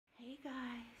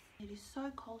It is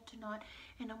so cold tonight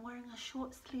and I'm wearing a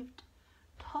short sleeved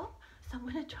top, so I'm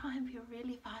going to try and be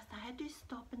really fast. I had to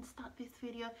stop and start this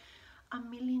video a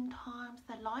million times.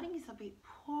 The lighting is a bit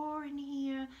poor in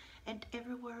here, and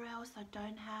everywhere else I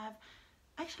don't have.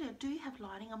 Actually, I do have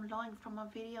lighting. I'm lying from my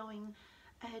videoing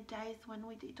days when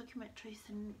we did documentaries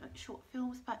and short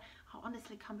films, but I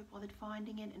honestly can't be bothered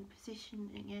finding it and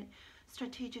positioning it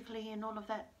strategically and all of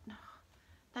that.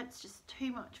 That's just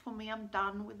too much for me. I'm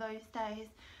done with those days.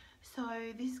 So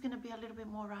this is going to be a little bit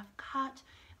more rough cut.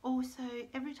 Also,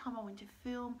 every time I went to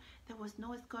film, there was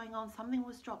noise going on. Something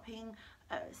was dropping,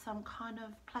 some kind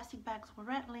of plastic bags were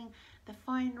rattling, the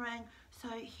phone rang. So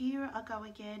here I go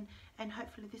again, and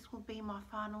hopefully this will be my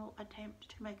final attempt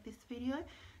to make this video.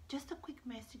 Just a quick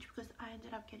message, because I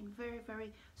ended up getting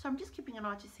very, so I'm just keeping an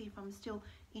eye to see if I'm still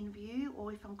in view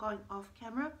or if I'm going off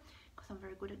camera, because I'm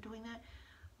very good at doing that.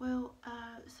 Well,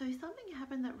 so something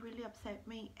happened that really upset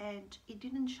me, and it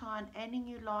didn't shine any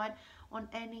new light on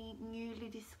any newly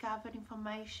discovered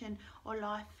information or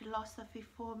life philosophy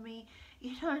for me.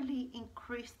 It only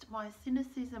increased my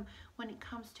cynicism when it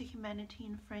comes to humanity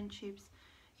and friendships.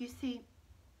 You see,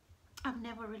 I've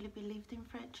never really believed in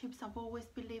friendships. I've always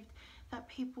believed that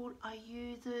people are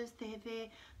users. They're there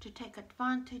to take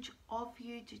advantage of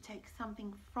you, to take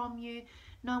something from you.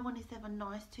 No one is ever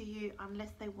nice to you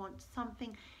unless they want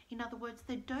something. In other words,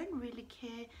 they don't really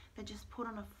care. They just put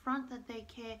on a front that they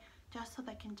care, just so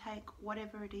they can take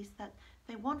whatever it is that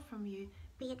they want from you.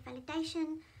 Be it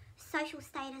validation, social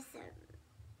status,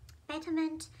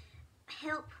 betterment,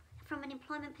 help from an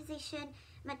employment position,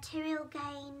 material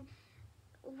gain,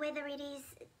 whether it is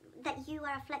that you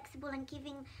are a flexible and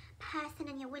giving person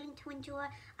and you're willing to endure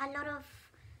a lot of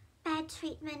bad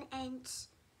treatment and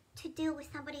to deal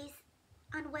with somebody's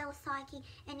unwell psyche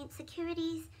and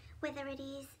insecurities, whether it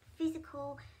is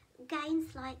physical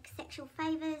gains like sexual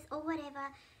favours or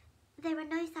whatever. There are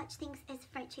no such things as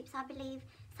friendships, I believe.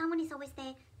 Someone is always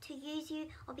there to use you,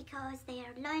 or because they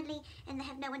are lonely and they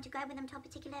have no one to go with them to a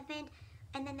particular event,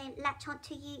 and then they latch on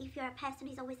to you if you're a person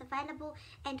who's always available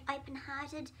and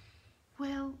open-hearted.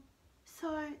 Well,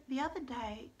 so the other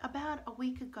day, about a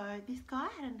week ago, this guy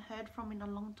I hadn't heard from in a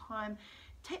long time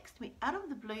texted me out of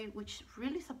the blue, which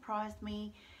really surprised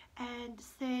me, and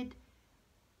said,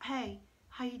 "Hey,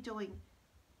 how you doing?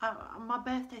 My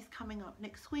birthday's coming up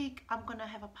next week. I'm gonna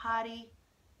have a party.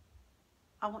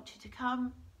 I want you to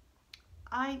come."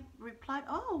 I replied,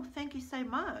 "Oh, thank you so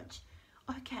much.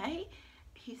 Okay."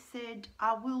 He said,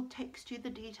 "I will text you the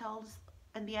details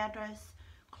and the address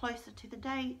closer to the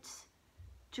date,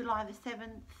 July the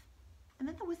 7th. And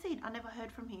then that was it. I never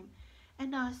heard from him.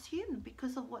 And I assumed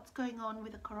because of what's going on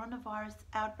with the coronavirus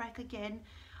outbreak again,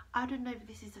 I don't know if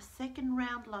this is a second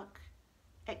round like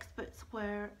experts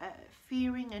were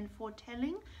fearing and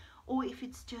foretelling, or if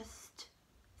it's just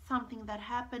something that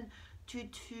happened due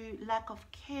to lack of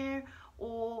care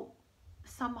or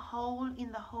some hole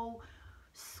in the whole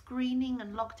screening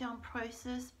and lockdown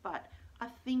process. But I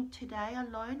think today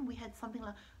alone we had something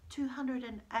like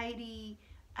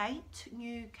 288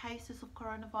 new cases of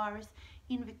coronavirus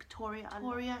in Victoria.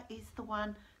 Victoria is the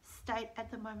one state at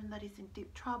the moment that is in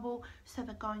deep trouble, so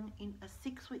they're going in a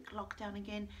 6-week lockdown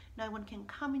again. No one can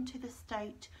come into the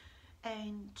state,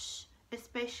 and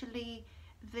especially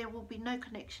there will be no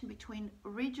connection between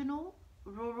regional,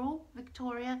 rural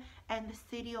Victoria and the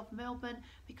city of Melbourne,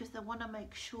 because they want to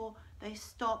make sure they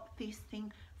stop this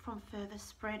thing from further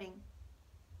spreading.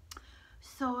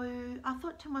 So I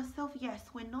thought to myself, yes,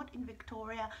 we're not in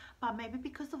Victoria, but maybe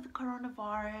because of the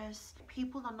coronavirus,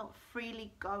 people are not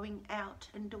freely going out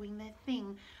and doing their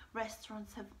thing.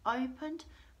 Restaurants have opened,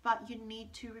 but you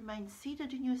need to remain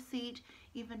seated in your seat.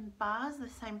 Even bars, the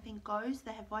same thing goes.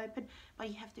 They have opened, but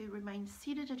you have to remain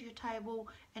seated at your table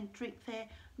and drink there.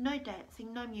 No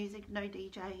dancing, no music, no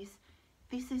DJs.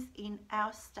 This is in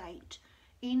our state.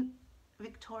 In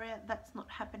Victoria, that's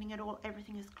not happening at all.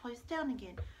 Everything is closed down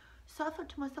again. So I thought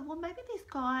to myself, well, maybe this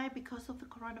guy, because of the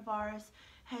coronavirus,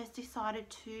 has decided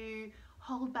to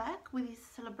hold back with his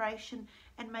celebration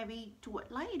and maybe do it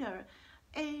later.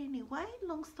 Anyway,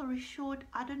 long story short,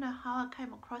 I don't know how I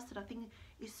came across it. I think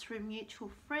it's through mutual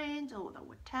friends, or they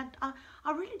were tagged. I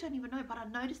really don't even know, but I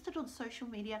noticed it on social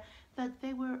media that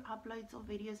there were uploads of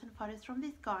videos and photos from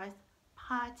this guy's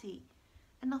party.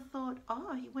 And I thought,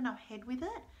 oh, he went ahead with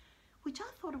it. Which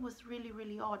I thought it was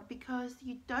really odd, because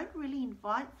you don't really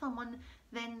invite someone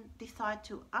then decide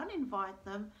to uninvite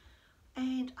them.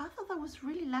 And I thought that was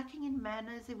really lacking in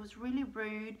manners. It was really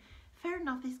rude. Fair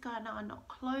enough, this guy and I are not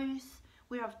close.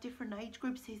 We're of different age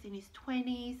groups. He's in his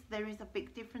 20s. There is a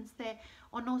big difference there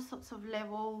on all sorts of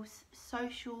levels: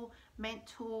 social,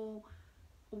 mental,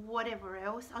 whatever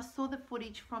else. I saw the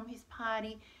footage from his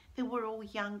party. They were all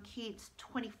young kids,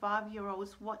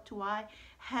 25-year-olds. What do I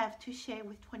have to share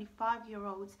with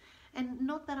 25-year-olds? And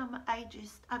not that I'm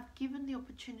ageist. I've given the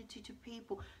opportunity to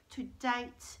people to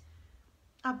date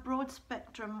a broad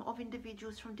spectrum of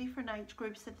individuals from different age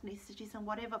groups, ethnicities and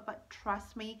whatever, but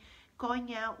trust me,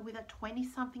 going out with a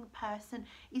 20-something person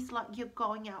is like you're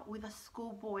going out with a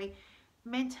schoolboy.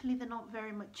 Mentally, they're not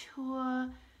very mature.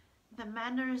 The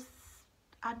manners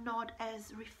are not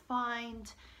as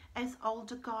refined as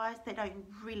older guys. They don't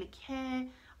really care.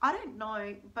 I don't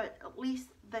know, but at least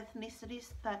the ethnicities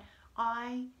that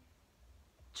I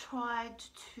tried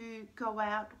to go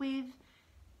out with,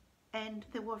 and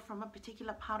they were from a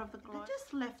particular part of the globe, they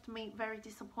just left me very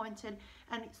disappointed,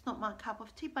 and it's not my cup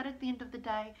of tea. But at the end of the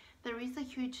day, there is a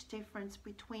huge difference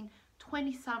between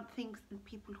 20-somethings and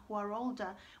people who are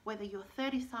older. Whether you're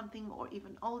 30-something or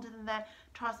even older than that,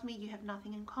 trust me, you have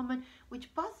nothing in common,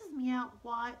 which buzzes me out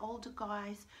why older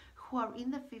guys who are in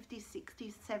the 50s,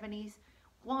 60s, 70s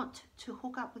want to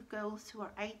hook up with girls who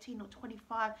are 18 or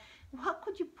 25. What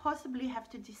could you possibly have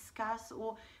to discuss?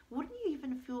 Or wouldn't you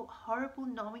even feel horrible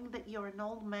knowing that you're an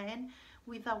old man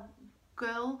with a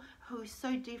girl who is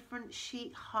so different,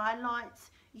 she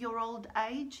highlights your old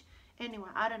age? Anyway,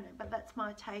 I don't know, but that's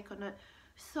my take on it.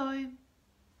 So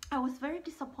I was very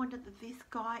disappointed that this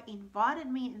guy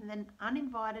invited me and then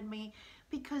uninvited me,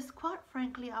 because quite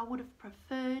frankly, I would have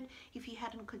preferred if he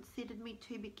hadn't considered me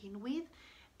to begin with.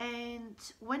 And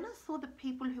when I saw the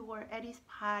people who were at his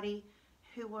party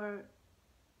who were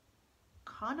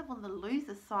kind of on the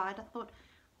loser side, I thought,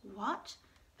 what?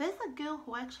 There's a girl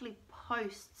who actually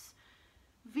posts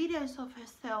videos of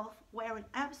herself wearing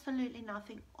absolutely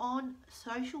nothing on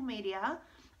social media,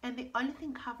 and the only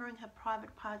thing covering her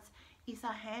private parts is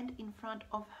a hand in front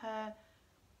of her,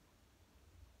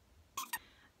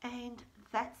 and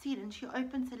that's it. And she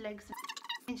opens her legs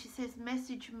and she says,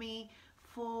 message me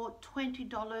for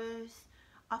 $20,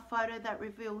 a photo that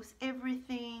reveals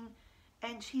everything.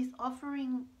 And she's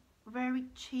offering very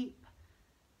cheap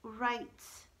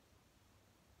rates,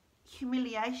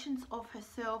 humiliations of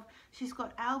herself. She's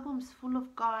got albums full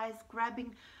of guys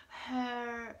grabbing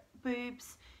her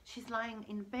boobs she's lying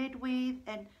in bed with,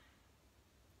 and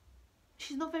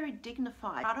she's not very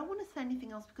dignified. I don't want to say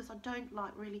anything else because I don't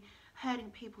like really hurting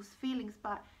people's feelings,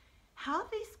 but how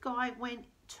this guy went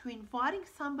to inviting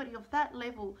somebody of that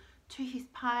level to his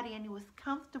party and he was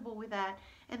comfortable with that,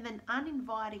 and then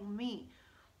uninviting me,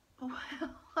 well,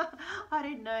 I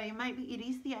don't know, maybe it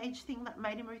is the age thing that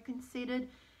made him reconsidered,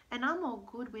 and I'm all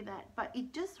good with that. But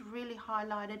it just really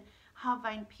highlighted how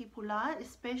vain people are,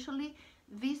 especially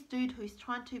this dude who is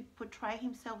trying to portray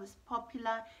himself as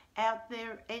popular, out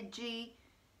there, edgy.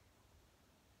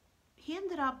 He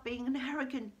ended up being an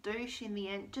arrogant douche in the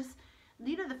end. Just,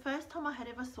 you know, the first time I had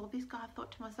ever saw this guy, I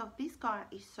thought to myself, this guy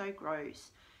is so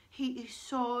gross. He is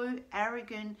so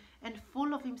arrogant and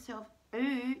full of himself.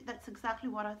 Ooh, that's exactly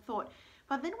what I thought.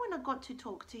 But then when I got to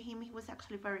talk to him, he was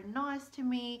actually very nice to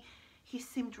me. He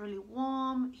seemed really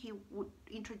warm. He would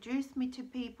introduce me to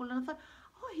people, and I thought,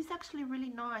 oh, he's actually really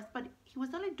nice. But he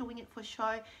was only doing it for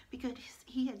show because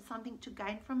he had something to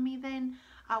gain from me then.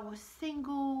 I was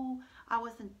single, I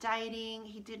wasn't dating,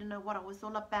 he didn't know what I was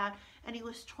all about, and he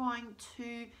was trying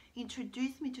to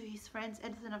introduce me to his friends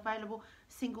as an available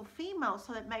single female,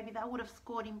 so that maybe that would have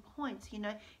scored him points, you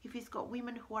know, if he's got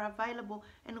women who are available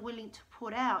and willing to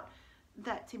put out.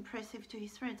 That's impressive to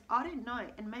his friends. I don't know,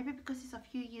 and maybe because he's a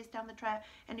few years down the track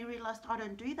and he realized I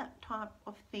don't do that type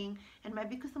of thing, and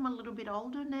maybe because I'm a little bit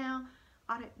older now,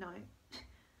 I don't know.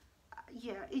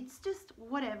 Yeah, it's just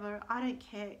whatever, I don't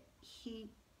care. He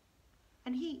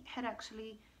had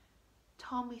actually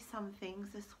told me some things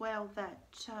as well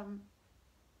that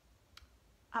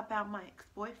about my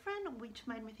ex-boyfriend, which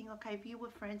made me think, okay, if you were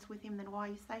friends with him, then why are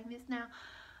you saying this now?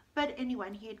 But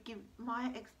anyway,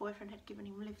 my ex-boyfriend had given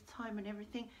him lifts home and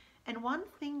everything. And one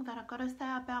thing that I gotta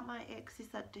say about my ex is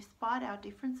that despite our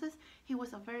differences, he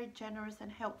was a very generous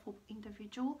and helpful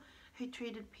individual who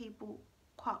treated people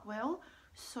quite well.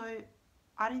 So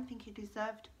I don't think he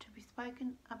deserved to be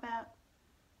spoken about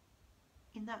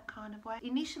in that kind of way.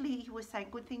 Initially, he was saying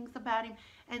good things about him,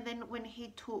 and then when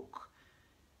he took,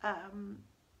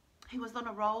 he was on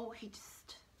a roll,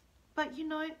 but you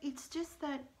know, it's just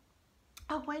that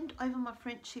I went over my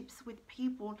friendships with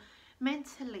people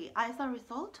mentally as a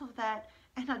result of that,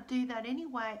 and I do that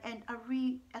anyway, and I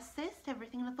reassessed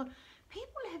everything, and I thought,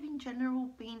 people have in general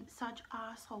been such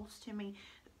assholes to me,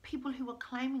 people who were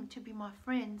claiming to be my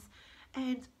friends.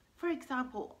 And for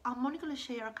example, I'm only going to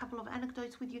share a couple of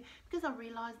anecdotes with you because I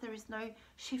realize there is no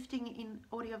shifting in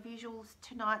audio visuals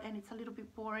tonight and it's a little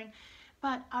bit boring.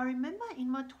 But I remember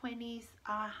in my 20s,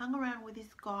 I hung around with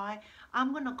this guy.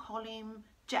 I'm going to call him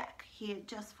Jack here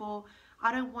just for,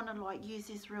 I don't want to like use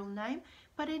his real name.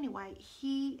 But anyway,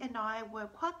 he and I were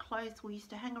quite close. We used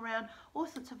to hang around all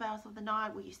sorts of hours of the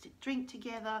night. We used to drink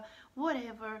together,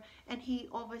 whatever. And he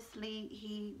obviously,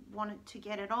 he wanted to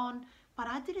get it on, but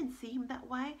I didn't see him that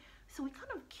way. So we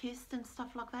kind of kissed and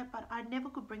stuff like that, but I never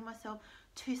could bring myself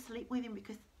to sleep with him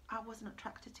because I wasn't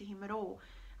attracted to him at all.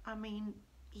 I mean,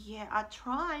 yeah, I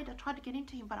tried to get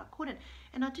into him, but I couldn't.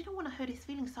 And I didn't want to hurt his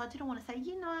feelings, so I didn't want to say,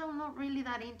 you know, I'm not really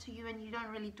that into you and you don't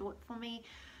really do it for me.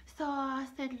 So I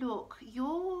said, look,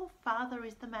 your father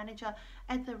is the manager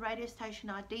at the radio station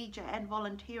I DJ and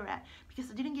volunteer at,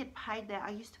 because I didn't get paid there.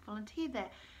 I used to volunteer there.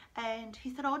 And he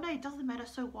said, oh no, it doesn't matter,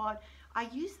 so what? I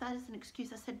used that as an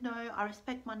excuse. I said, no, I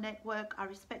respect my network. I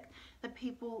respect the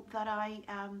people that I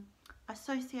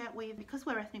associate with. Because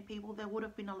we're ethnic people, there would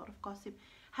have been a lot of gossip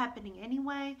happening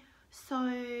anyway. So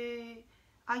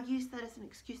I used that as an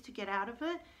excuse to get out of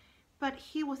it. But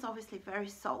he was obviously very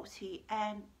salty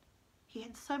and he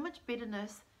had so much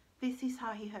bitterness. This is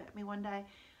how he hurt me one day.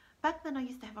 Back then I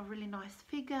used to have a really nice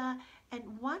figure,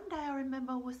 and one day I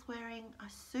remember I was wearing a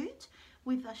suit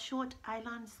with a short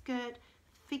A-line skirt,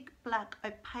 thick black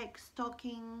opaque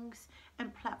stockings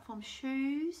and platform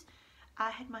shoes. I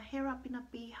had my hair up in a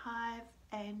beehive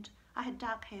and I had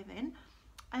dark hair then.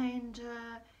 And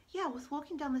yeah, I was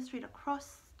walking down the street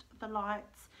across the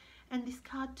lights and this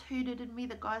car tooted at me.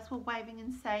 The guys were waving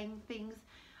and saying things.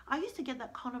 I used to get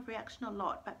that kind of reaction a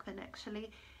lot back then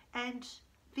actually. And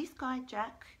this guy,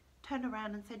 Jack, turned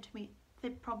around and said to me, they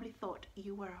probably thought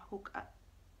you were a hooker.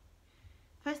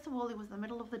 First of all, it was the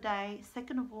middle of the day.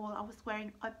 Second of all, I was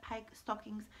wearing opaque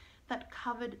stockings that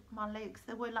covered my legs.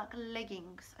 They were like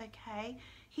leggings, okay?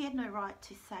 He had no right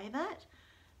to say that.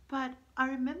 But I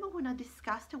remember when I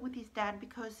discussed it with his dad,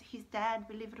 because his dad,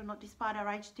 believe it or not, despite our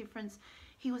age difference,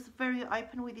 he was very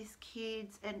open with his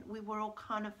kids and we were all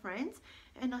kind of friends.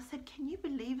 And I said, can you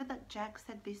believe it that Jack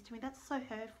said this to me? That's so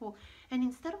hurtful. And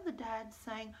instead of the dad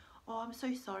saying, oh, I'm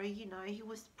so sorry, you know, he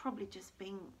was probably just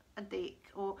being a dick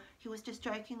or he was just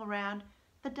joking around,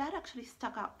 the dad actually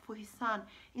stuck up for his son.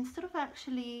 Instead of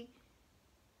actually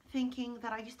thinking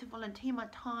that I used to volunteer my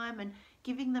time and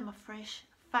giving them a fresh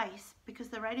face, because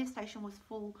the radio station was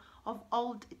full of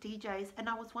old DJs and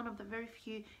I was one of the very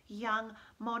few young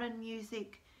modern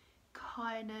music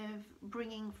kind of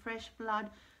bringing fresh blood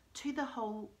to the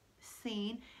whole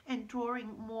scene and drawing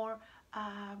more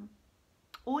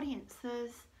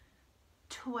audiences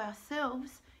to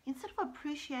ourselves. Instead of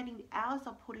appreciating the hours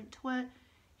I put into it,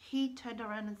 he turned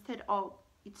around and said, oh,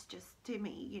 it's just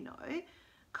Demi, you know,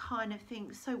 kind of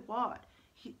thing. So what?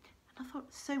 And I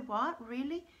thought, so what,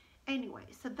 really? Anyway,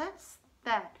 so that's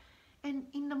that. And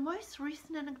in the most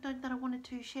recent anecdote that I wanted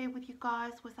to share with you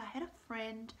guys was I had a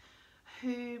friend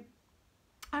who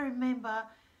I remember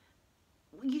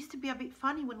used to be a bit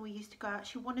funny when we used to go out.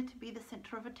 She wanted to be the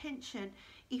center of attention.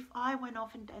 If I went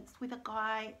off and danced with a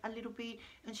guy a little bit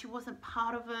and she wasn't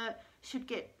part of it, she'd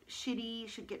get shitty,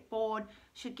 she'd get bored,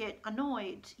 she'd get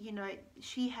annoyed. You know,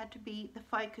 she had to be the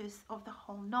focus of the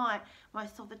whole night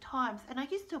most of the times. And I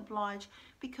used to oblige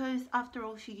because after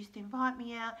all, she used to invite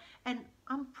me out and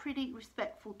I'm pretty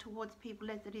respectful towards people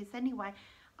as it is anyway.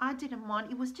 I didn't mind.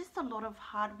 It was just a lot of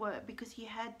hard work because you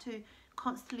had to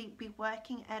constantly be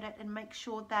working at it and make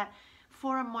sure that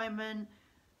for a moment,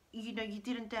 you know, you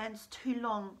didn't dance too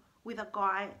long with a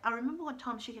guy. I remember one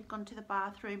time she had gone to the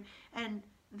bathroom and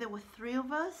there were three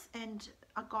of us and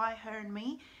a guy, her and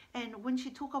me. And when she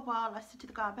took a while, I said to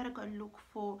the guy, I better go look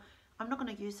for, I'm not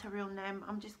going to use her real name.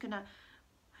 I'm just going to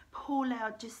pull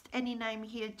out just any name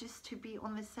here just to be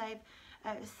on the safe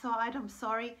side. I'm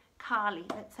sorry, Carly.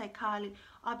 Let's say Carly.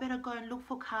 I better go and look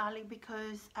for Carly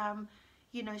because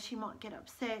you know, she might get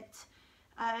upset.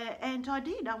 And I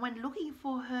did. I went looking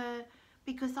for her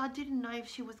because I didn't know if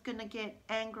she was going to get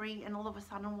angry and all of a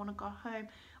sudden want to go home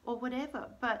or whatever.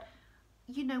 But,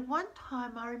 you know, one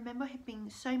time I remember her being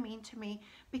so mean to me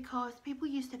because people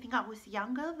used to think I was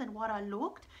younger than what I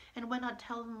looked. And when I'd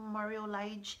tell them my real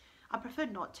age, I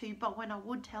preferred not to, but when I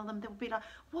would tell them, they would be like,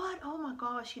 what? Oh my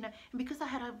gosh, you know. And because I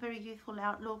had a very youthful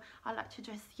outlook, I like to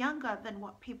dress younger than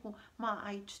what people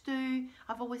my age do.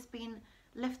 I've always been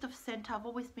left of center. I've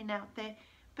always been out there.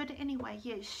 But anyway,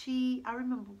 yeah, I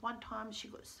remember one time she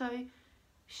got so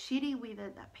shitty with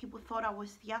it that people thought I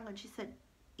was young, and she said,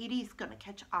 it is going to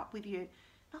catch up with you. And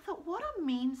I thought, what a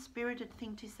mean-spirited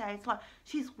thing to say. It's like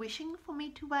she's wishing for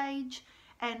me to age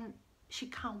and she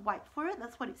can't wait for it.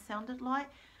 That's what it sounded like.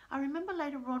 I remember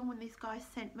later on when this guy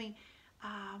sent me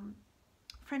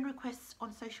friend requests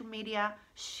on social media.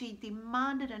 She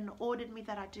demanded and ordered me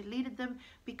that I deleted them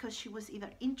because she was either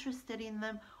interested in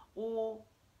them or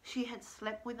she had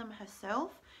slept with them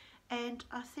herself. And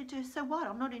I said to her, so what?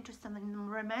 I'm not interested in them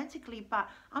romantically, but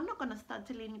I'm not going to start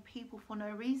deleting people for no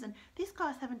reason. These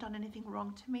guys haven't done anything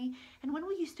wrong to me. And when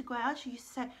we used to go out, she used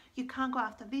to say, you can't go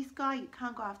after this guy, you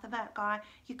can't go after that guy,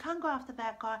 you can't go after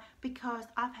that guy because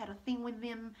I've had a thing with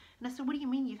them. And I said, what do you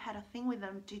mean you've had a thing with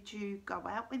them? Did you go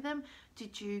out with them?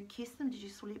 Did you kiss them? Did you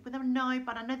sleep with them? No,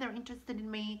 but I know they're interested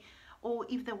in me. Or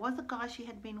if there was a guy she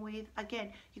had been with,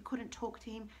 again, you couldn't talk to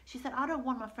him. She said, I don't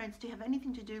want my friends to have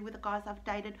anything to do with the guys I've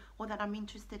dated or that I'm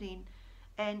interested in.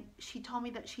 And she told me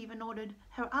that she even ordered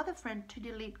her other friend to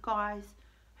delete guys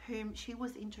whom she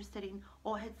was interested in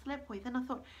or had slept with. And I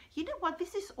thought, you know what,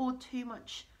 this is all too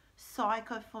much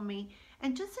psycho for me.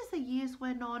 And just as the years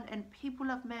went on and people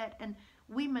I've met and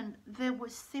women, there were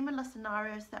similar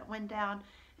scenarios that went down.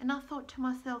 And I thought to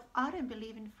myself, I don't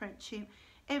believe in friendship.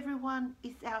 Everyone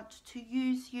is out to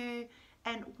use you,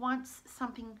 and once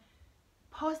something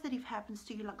positive happens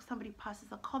to you, like somebody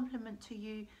passes a compliment to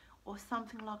you or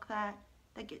something like that,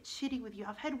 they get shitty with you.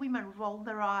 I've had women roll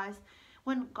their eyes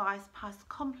when guys pass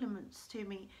compliments to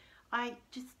me.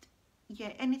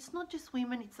 Yeah, and it's not just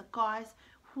women, it's the guys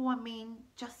who are mean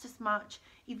just as much.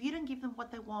 If you don't give them what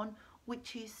they want,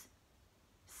 which is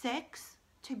sex,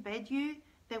 to bed you,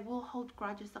 they will hold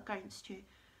grudges against you.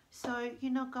 So, you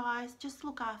know, guys, just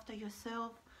look after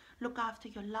yourself, look after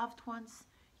your loved ones,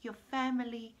 your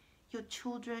family, your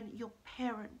children, your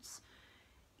parents,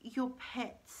 your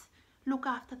pets. Look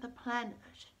after the planet,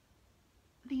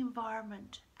 the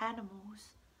environment,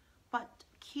 animals. But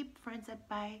keep friends at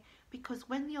bay, because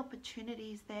when the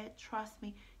opportunity is there, trust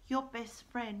me, your best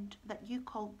friend that you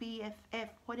call BFF,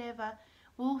 whatever,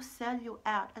 will sell you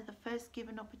out at the first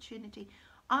given opportunity.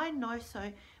 I know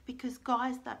so because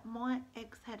guys that my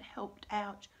ex had helped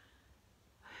out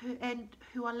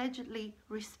who allegedly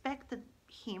respected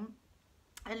him,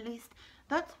 at least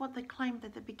that's what they claimed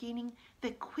at the beginning,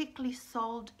 they quickly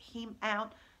sold him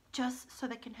out just so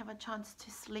they can have a chance to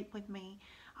sleep with me.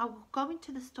 I will go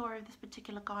into the story of this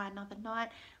particular guy another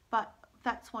night, but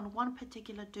that's what one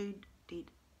particular dude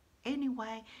did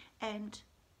anyway, and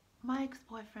my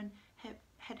ex-boyfriend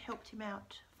had helped him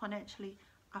out financially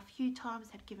a few times,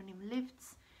 had given him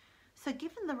lifts. So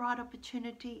given the right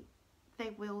opportunity, they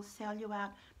will sell you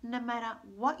out no matter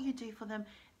what you do for them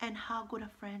and how good a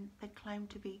friend they claim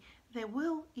to be. They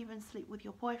will even sleep with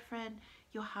your boyfriend,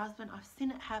 your husband. I've seen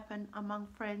it happen among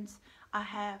friends. I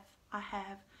have.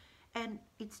 And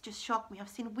it's just shocked me. I've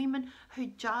seen women who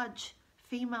judge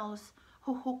females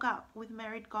who hook up with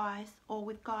married guys or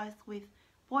with guys with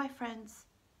boyfriends,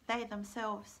 they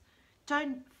themselves.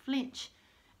 Don't flinch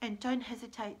and don't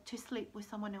hesitate to sleep with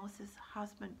someone else's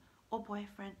husband or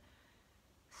boyfriend.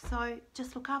 So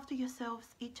just look after yourselves,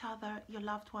 each other, your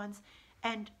loved ones,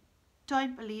 and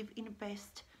don't believe in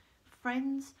best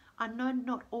friends. I know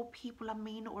not all people are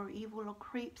mean or evil or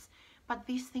creeps, but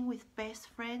this thing with best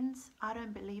friends, I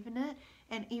don't believe in it.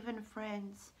 And even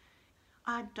friends,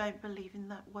 I don't believe in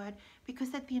that word,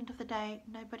 because at the end of the day,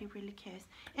 nobody really cares.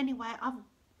 Anyway, I've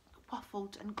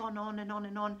waffled and gone on and on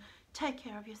and on. Take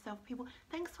care of yourself, people.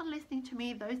 Thanks for listening to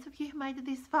me. Those of you who made it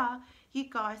this far, you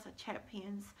guys are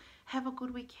champions. Have a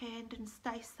good weekend and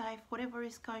stay safe, whatever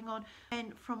is going on,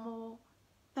 and from all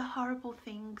the horrible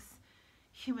things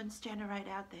humans generate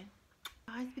out there.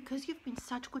 Guys, because you've been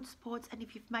such good sports, and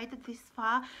if you've made it this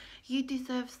far, you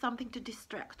deserve something to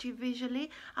distract you visually.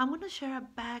 I'm going to share a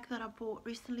bag that I bought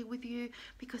recently with you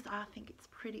because I think it's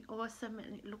pretty awesome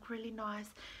and it looked really nice.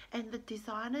 And the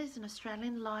designer is an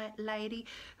Australian lady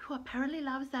who apparently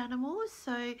loves animals,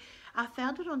 so I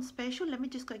found it on special. Let me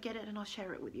just go get it and I'll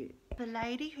share it with you. The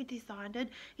lady who designed it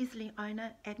is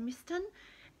Leona Edmiston,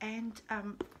 and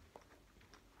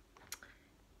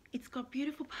it's got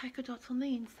beautiful polka dots on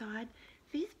the inside.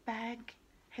 This bag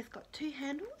has got two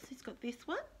handles. It's got this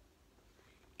one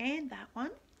and that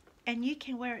one, and you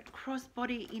can wear it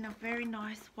crossbody in a very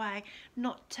nice way,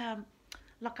 not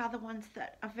like other ones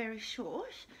that are very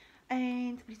short.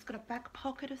 And it's got a back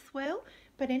pocket as well.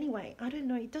 But anyway, I don't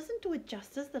know, it doesn't do it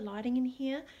justice, the lighting in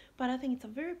here, but I think it's a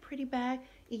very pretty bag.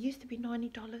 It used to be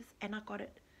 $90 and I got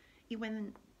it. It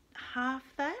went half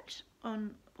that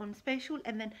on special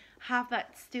and then half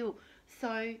that still.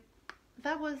 So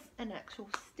that was an actual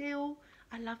steal.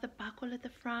 I love the buckle at the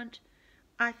front.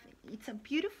 I think it's a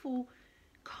beautiful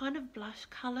kind of blush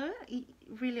color.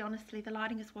 Really, honestly, the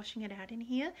lighting is washing it out in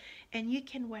here, and you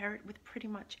can wear it with pretty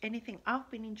much anything. I've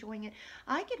been enjoying it.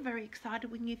 I get very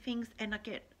excited with new things and I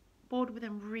get bored with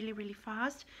them really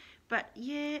fast, but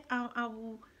yeah, I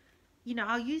will you know,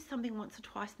 I'll use something once or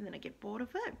twice and then I get bored of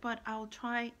it, but I'll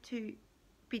try to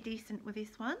be decent with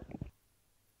this one.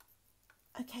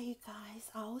 Okay, you guys,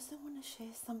 I also want to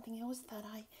share something else that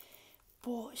I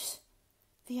bought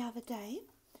the other day,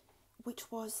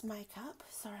 which was makeup.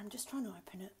 Sorry, I'm just trying to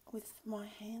open it with my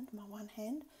one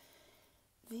hand.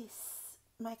 This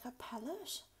makeup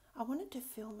palette. I wanted to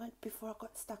film it before I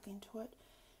got stuck into it,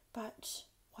 but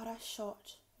what I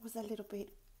shot was a little bit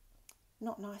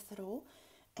not nice at all.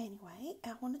 Anyway,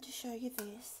 I wanted to show you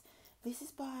this. This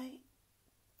is by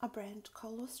a brand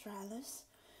called Australis,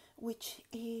 which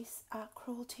is a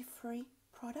cruelty-free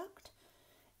product,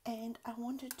 and I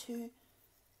wanted to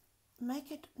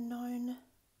make it known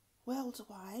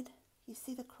worldwide. You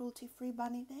see the cruelty-free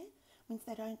bunny there? Means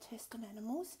they don't test on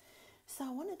animals. So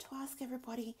I wanted to ask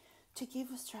everybody to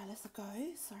give Australis a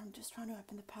go. So I'm just trying to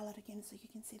open the palette again so you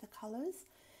can see the colours.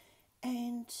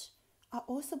 And I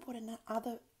also bought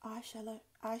another eyeshadow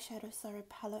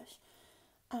palette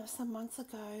some months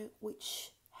ago,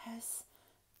 which has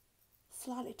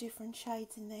slightly different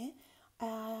shades in there.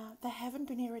 They haven't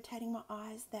been irritating my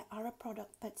eyes. They are a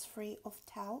product that's free of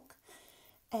talc,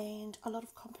 and a lot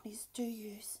of companies do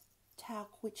use talc,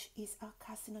 which is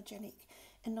carcinogenic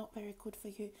and not very good for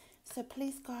you. So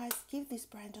please guys, give this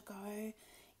brand a go.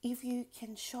 If you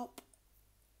can shop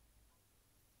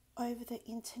over the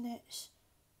internet,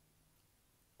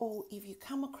 or if you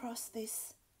come across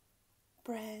this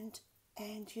brand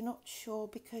and you're not sure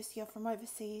because you're from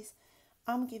overseas,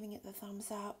 I'm giving it the thumbs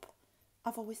up.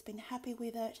 I've always been happy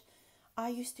with it. I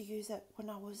used to use it when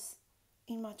I was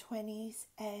in my 20s,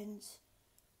 and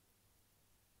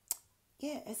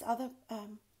yeah, as other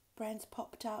brands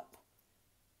popped up,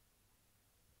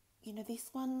 you know, this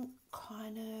one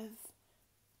kind of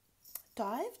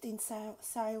dived in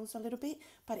sales a little bit,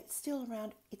 but it's still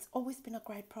around. It's always been a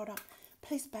great product.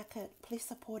 Please back it, please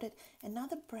support it.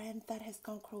 Another brand that has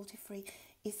gone cruelty free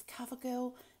is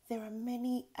CoverGirl. There are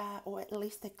many, or at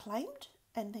least they claimed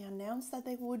and they announced that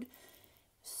they would.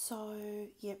 So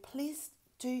yeah, please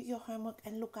do your homework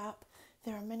and look up.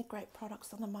 There are many great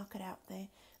products on the market out there.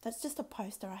 That's just a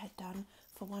poster I had done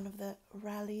for one of the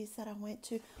rallies that I went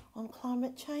to on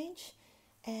climate change,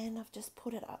 and I've just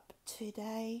put it up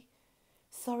today.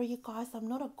 Sorry you guys, I'm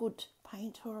not a good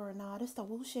painter or an artist. I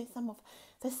will share some of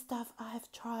the stuff I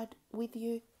have tried with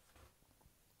you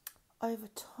over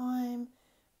time,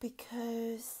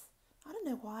 because I don't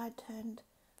know why I turned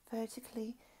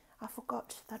vertically. I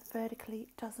forgot that vertically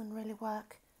doesn't really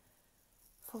work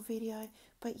for video.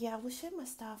 But yeah, I will share my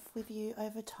stuff with you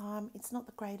over time. It's not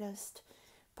the greatest,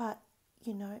 but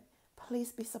you know,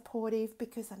 please be supportive,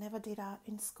 because I never did art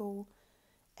in school,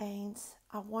 and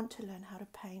I want to learn how to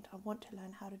paint. I want to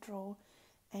learn how to draw,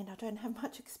 and I don't have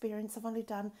much experience. I've only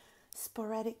done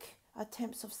sporadic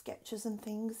attempts of sketches and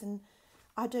things, and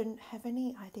I don't have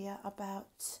any idea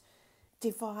about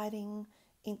dividing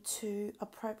into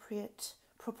appropriate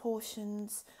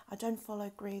proportions. I don't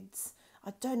follow grids.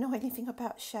 I don't know anything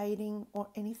about shading or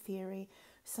any theory,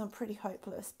 so I'm pretty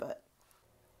hopeless. But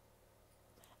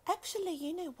actually,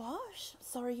 you know what?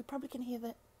 Sorry, you probably can hear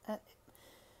the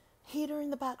heater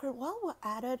in the background. While we're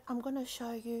at it, I'm going to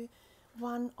show you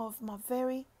one of my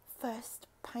very first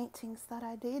paintings that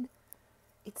I did.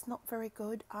 It's not very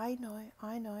good, I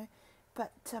know,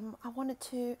 but I wanted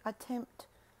to attempt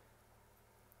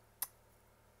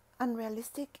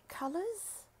unrealistic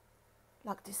colours,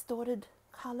 like distorted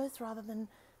colours rather than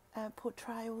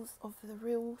portrayals of the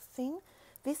real thing.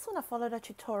 This one I followed a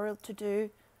tutorial to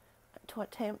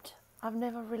attempt. I've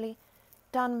never really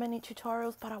done many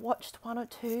tutorials, but I watched one or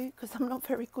two because I'm not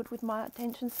very good with my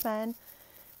attention span.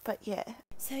 But yeah,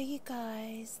 so you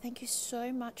guys, thank you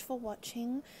so much for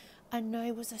watching. I know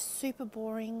it was a super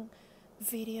boring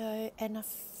video and I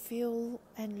feel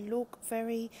and look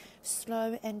very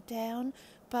slow and down,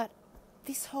 but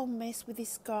this whole mess with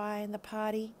this guy and the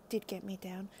party did get me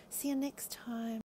down. See you next time.